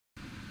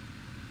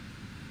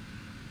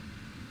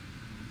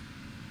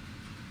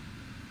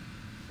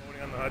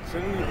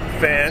Hudson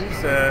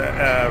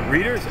fans,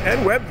 readers,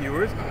 and web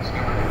viewers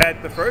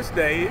at the first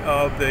day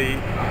of the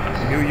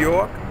New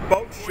York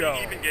Boat Show. Before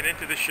you even get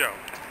into the show.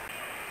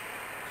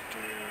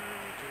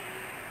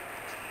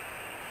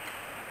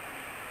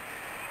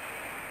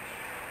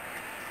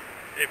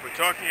 If we're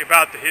talking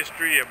about the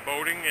history of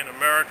boating in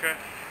America,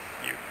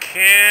 you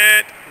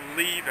can't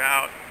leave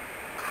out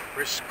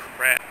Chris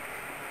Crabb.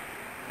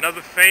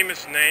 Another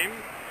famous name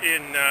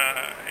in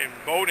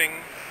boating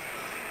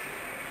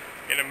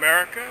in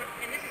America.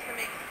 And this is the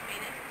main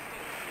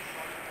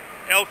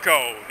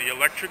Elco, the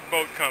electric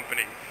boat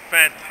company.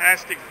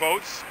 Fantastic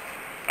boats.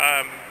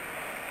 I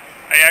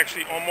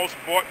actually almost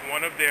bought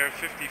one of their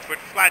 50-foot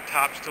flat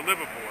tops to live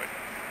aboard.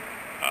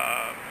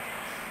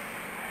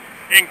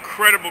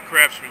 Incredible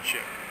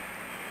craftsmanship.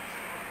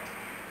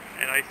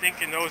 And I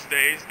think in those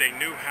days they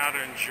knew how to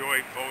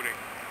enjoy boating.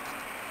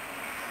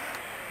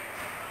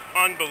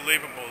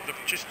 Unbelievable.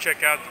 Just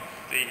check out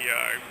the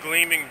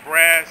gleaming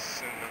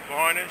brass and the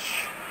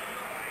varnish.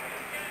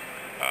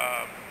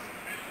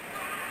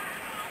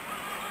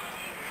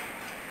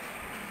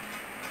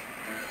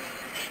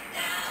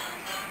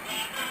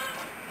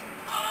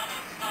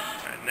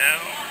 And now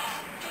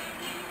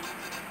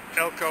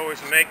Elco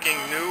is making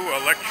new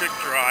electric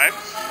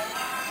drives.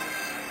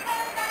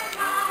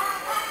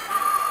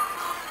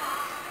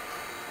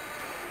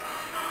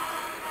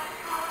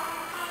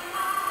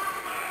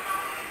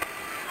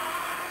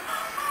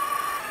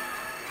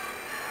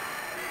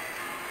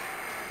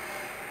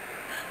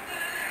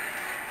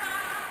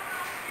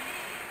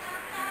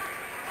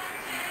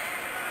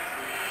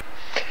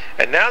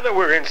 And now that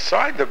we're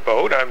inside the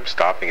boat, I'm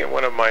stopping at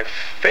one of my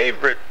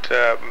favorite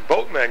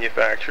boat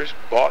manufacturers,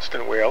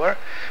 Boston Whaler.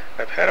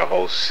 I've had a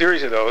whole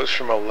series of those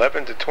from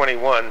 11 to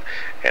 21,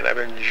 and I've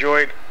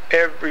enjoyed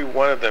every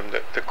one of them.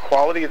 The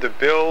quality of the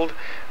build,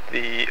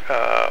 the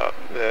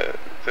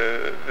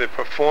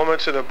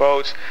performance of the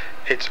boats,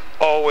 it's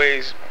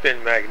always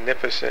been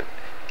magnificent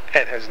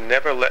and has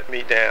never let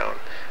me down.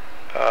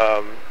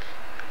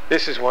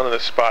 This is one of the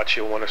spots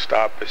you'll want to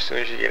stop as soon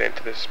as you get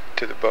into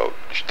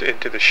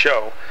the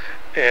show,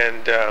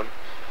 and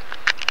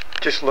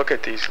just look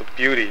at these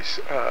beauties.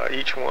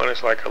 Each one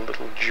is like a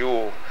little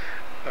jewel.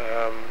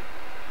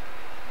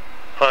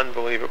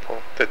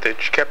 Unbelievable that they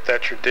kept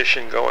that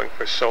tradition going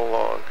for so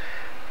long.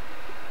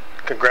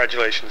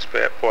 Congratulations,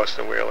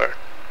 Boston Whaler.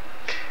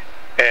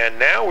 And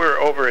now we're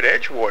over at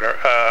Edgewater,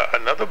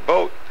 another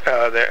boat.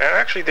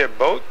 They're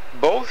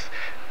both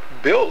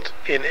built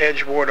in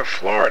Edgewater,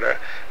 Florida,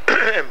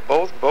 and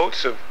both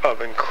boats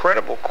of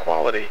incredible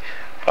quality.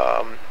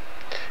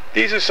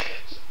 These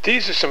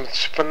are some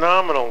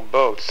phenomenal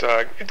boats.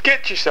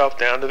 Get yourself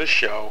down to the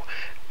show,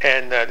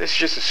 and this is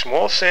just a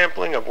small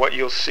sampling of what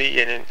you'll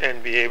see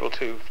and be able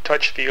to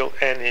touch, feel,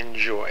 and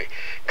enjoy.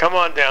 Come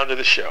on down to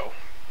the show.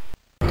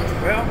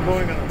 Well,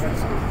 going on the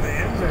Hudson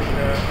fans and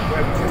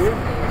web viewers,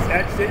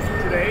 that's it for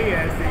today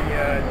at the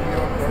New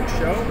York Boat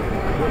Show.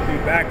 We'll be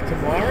back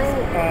tomorrow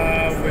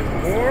with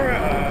more,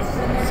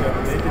 some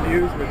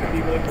interviews with the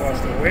people at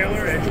Boston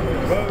Whaler,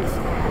 Edgewater Boats,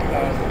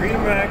 Marina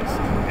Max,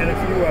 and a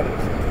few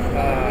others.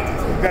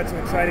 We've got some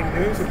exciting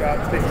news about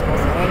things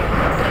going on the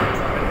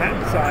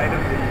Manhattan side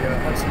of the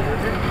Hudson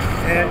River,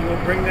 and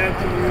we'll bring that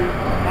to you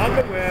on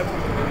the web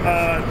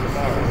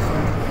tomorrow.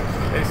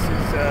 This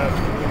is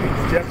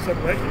Jeff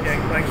Sublette,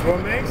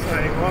 GangPlankGourmet,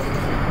 signing off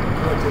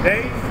for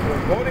today for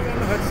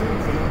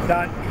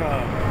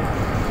boatingonthehudson.com.